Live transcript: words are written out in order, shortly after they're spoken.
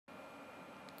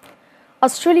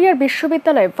অস্ট্রেলিয়ার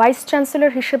বিশ্ববিদ্যালয়ে vice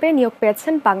chancellor হিসেবে নিয়োগ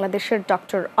পেয়েছেন বাংলাদেশের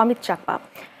ডক্টর অমিত চাকমা।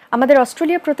 আমাদের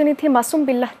অস্ট্রেলিয়া প্রতিনিধি মাসুম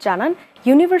বিল্লাহ জানান,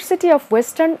 ইউনিভার্সিটি অফ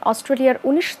ওয়েস্টার্ন অস্ট্রেলিয়ার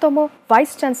 ১৯তম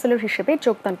ভাইস চ্যান্সেলর হিসেবে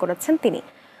যোগদান করেছেন তিনি।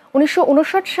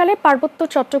 ১৯৫৯ সালে পার্বত্য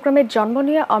চট্টগ্রামে জন্ম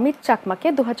নেওয়া অমিত চাকমাকে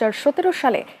 ২০১৭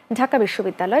 সালে ঢাকা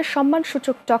বিশ্ববিদ্যালয়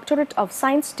সম্মানসূচক ডক্টরেট অব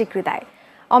সায়েন্স ডিগ্রি দেয়।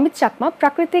 অমিত চাকমা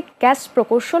প্রাকৃতিক গ্যাস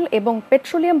প্রকৌশল এবং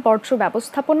পেট্রোলিয়াম বর্জ্য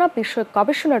ব্যবস্থাপনা বিষয়ক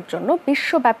গবেষণার জন্য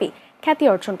বিশ্বব্যাপী খ্যাতি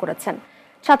অর্জন করেছেন।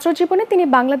 ছাত্রজীবনে তিনি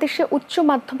বাংলাদেশে উচ্চ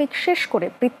মাধ্যমিক শেষ করে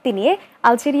বৃত্তি নিয়ে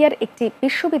আলজেরিয়ার একটি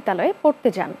বিশ্ববিদ্যালয়ে পড়তে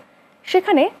যান।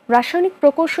 সেখানে রাসায়নিক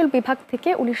প্রকৌশল বিভাগ থেকে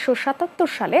 ১৯৭৭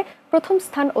 সালে প্রথম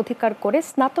স্থান অধিকার করে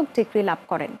স্নাতক ডিগ্রি লাভ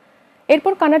করেন।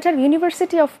 এরপর কানাডার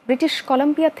ইউনিভার্সিটি অফ ব্রিটিশ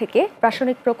কলাম্বিয়া থেকে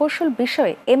রাসায়নিক প্রকৌশল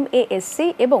বিষয়ে এমএএসস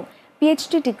এবং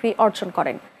পিএইচডি ডিগ্রি অর্জন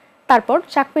করেন। তারপর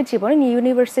চাকরির জীবনে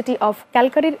ইউনিভার্সিটি অফ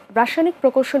ক্যালকারির রাসায়নিক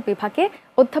প্রকৌশল বিভাগে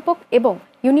অধ্যাপক এবং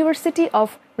ইউনিভার্সিটি অফ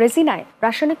রেজিনায়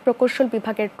রাসায়নিক প্রকৌশল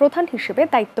বিভাগের প্রধান হিসেবে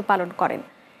দায়িত্ব পালন করেন।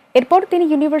 এরপর তিনি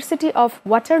ইউনিভার্সিটি অফ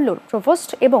ওয়াটারলুর প্রভোস্ট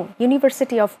এবং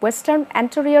ইউনিভার্সিটি অফ ওয়েস্টার্ন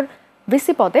অন্টারিওর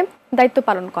ভিসি পদে দায়িত্ব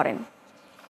পালন করেন।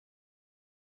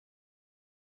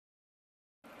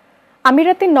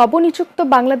 আমিরাতে নবনিযুক্ত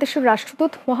বাংলাদেশের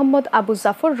রাষ্ট্রদূত মোহাম্মদ আবু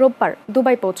জাফর রোববার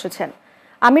দুবাই পৌঁছেছেন।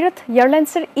 আমিরাত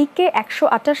এয়ারলাইন্সের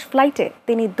EK-128 ফ্লাইটে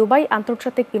তিনি দুবাই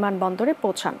আন্তর্জাতিক বিমানবন্দরে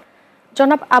পৌঁছান।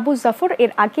 জনাব আবু জাফর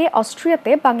এর আগে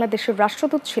অস্ট্রিয়াতে বাংলাদেশের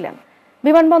রাষ্ট্রদূত ছিলেন।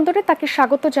 বিমানবন্দরে তাকে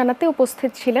স্বাগত জানাতে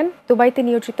উপস্থিত ছিলেন দুবাইতে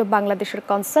নিয়োজিত বাংলাদেশের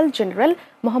কনসাল জেনারেল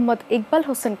মোহাম্মদ ইকবাল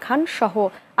হোসেন খান সহ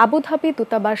আবুধাবি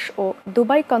দূতাবাস ও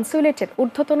দুবাই কনস্যুলেটের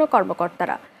ঊর্ধ্বতন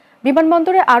কর্মকর্তারা।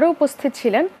 বিমানবন্দরে আরও উপস্থিত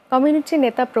ছিলেন কমিউনিটি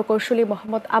নেতা প্রকৌশলী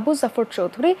মোহাম্মদ আবু জাফর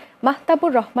চৌধুরী,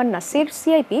 মাহতাবুর রহমান নাসির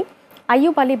সিআইপি,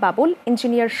 আইয়ুব আলী বাবুল,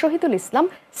 ইঞ্জিনিয়ার শহীদুল ইসলাম,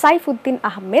 সাইফ উদ্দিন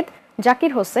আহমেদ,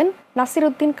 জাকির হোসেন, নাসির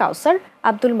উদ্দিন কাউসার,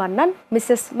 আব্দুল মান্নান,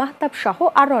 মিসেস মাহতাব সহ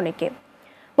আরও অনেকে।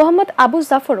 মোহাম্মদ আবু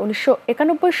জাফর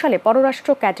 ১৯৯১ সালে পররাষ্ট্র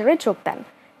ক্যাডারে যোগ দেন।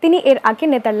 তিনি এর আগে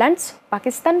নেদারল্যান্ডস,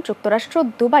 পাকিস্তান, যুক্তরাষ্ট্র,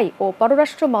 দুবাই ও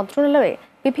পররাষ্ট্র মন্ত্রণালয়ে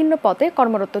বিভিন্ন পদে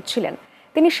কর্মরত ছিলেন।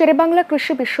 তিনি শেরেবাংলা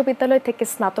কৃষি বিশ্ববিদ্যালয় থেকে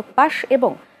স্নাতক পাশ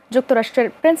এবং যুক্তরাষ্ট্রের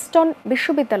প্রিন্সটন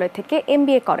বিশ্ববিদ্যালয় থেকে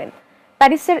MBA করেন।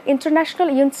 প্যারিসের international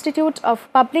institute of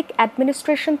public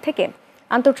administration থেকে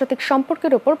আন্তর্জাতিক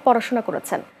সম্পর্কের উপর পড়াশোনা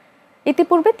করেছেন।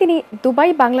 ইতিপূর্বে তিনি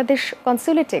দুবাই বাংলাদেশ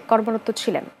কনস্যুলেটে কর্মরত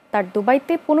ছিলেন। তার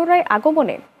দুবাইতে পুনরায়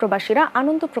আগমনে প্রবাসীরা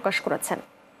আনন্দ প্রকাশ করেছেন।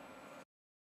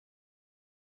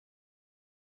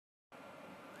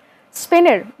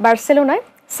 স্পেনের বার্সেলোনায়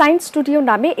সায়েন্স স্টুডিও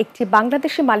নামে একটি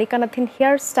বাংলাদেশি মালিকানাধীন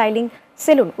হেয়ার স্টাইলিং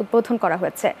সেলুন উদ্বোধন করা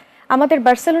হয়েছে। আমাদের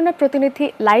বার্সেলোনার প্রতিনিধি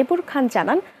লাইবুর খান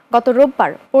জানান, গত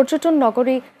রোববার পর্যটন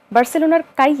নগরী বার্সেলোনার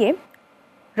কাইয়ে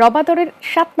রবাদরের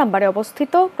 ৭ নম্বরে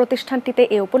অবস্থিত প্রতিষ্ঠানটিতে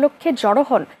এ উপলক্ষে জড়ো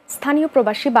হন স্থানীয়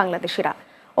প্রবাসী বাংলাদেশিরা।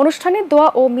 অনুষ্ঠানে দোয়া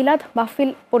ও মিলাদ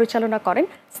মাহফিল পরিচালনা করেন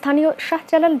স্থানীয়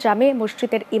শাহজালাল জামে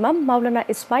মসজিদের ইমাম মাওলানা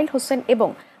ইসমাইল হোসেন এবং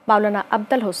মাওলানা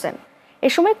আবদাল হোসেন। এ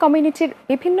সময় কমিউনিটির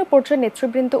বিভিন্ন পর্যায়ের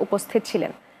নেতৃবৃন্দ উপস্থিত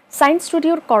ছিলেন। সায়েন্স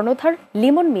স্টুডিওর কর্ণধার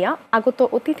লিমন মিয়া আগত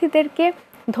অতিথিদেরকে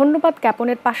ধন্যবাদ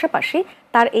জ্ঞাপনের পাশাপাশি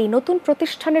তার এই নতুন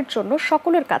প্রতিষ্ঠানের জন্য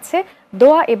সকলের কাছে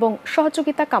দোয়া এবং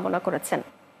সহযোগিতা কামনা করেছেন।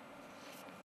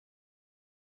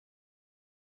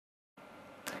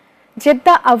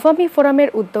 জেদ্দা আওয়ামী ফোরামের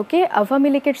উদ্যোগে আওয়ামী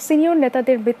লীগের সিনিয়র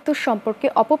নেতাদের মৃত্যু সম্পর্কে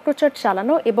অপপ্রচার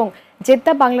চালানো এবং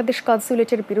জেদ্দা বাংলাদেশ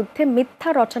কনস্যুলেটের বিরুদ্ধে মিথ্যা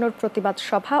রটানোর প্রতিবাদ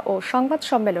সভা ও সংবাদ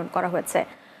সম্মেলন করা হয়েছে।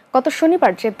 গত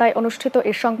শনিবার জেদ্দায় অনুষ্ঠিত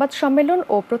এই সংবাদ সম্মেলন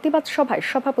ও প্রতিবাদ সভায়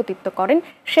সভাপতিত্ব করেন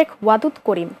শেখ ওয়াদুদ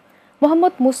করিম।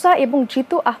 মোহাম্মদ মুসা এবং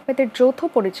জিতু আহমেদের যৌথ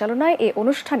পরিচালনায় এই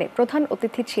অনুষ্ঠানে প্রধান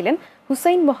অতিথি ছিলেন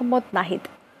হুসাইন মোহাম্মদ নাহিদ।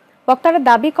 বক্তারা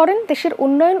দাবি করেন, দেশের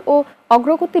উন্নয়ন ও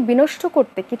অগ্রগতি বিনষ্ট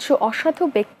করতে কিছু অসাধু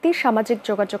ব্যক্তি সামাজিক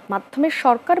যোগাযোগ মাধ্যমে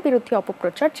সরকার বিরোধী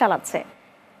অপপ্রচার চালাচ্ছে।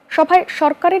 সভায়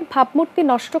সরকারের ভাবমূর্তি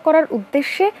নষ্ট করার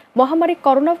উদ্দেশ্যে মহামারী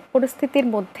করোনা পরিস্থিতির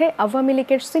মধ্যে আওয়ামী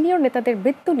লীগের সিনিয়র নেতাদের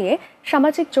মৃত্যু নিয়ে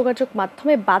সামাজিক যোগাযোগ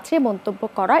মাধ্যমে বাজে মন্তব্য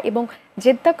করা এবং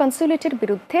জেদ্দা কনস্যুলেটের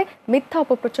বিরুদ্ধে মিথ্যা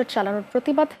অপপ্রচার চালানোর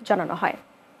প্রতিবাদ জানানো হয়।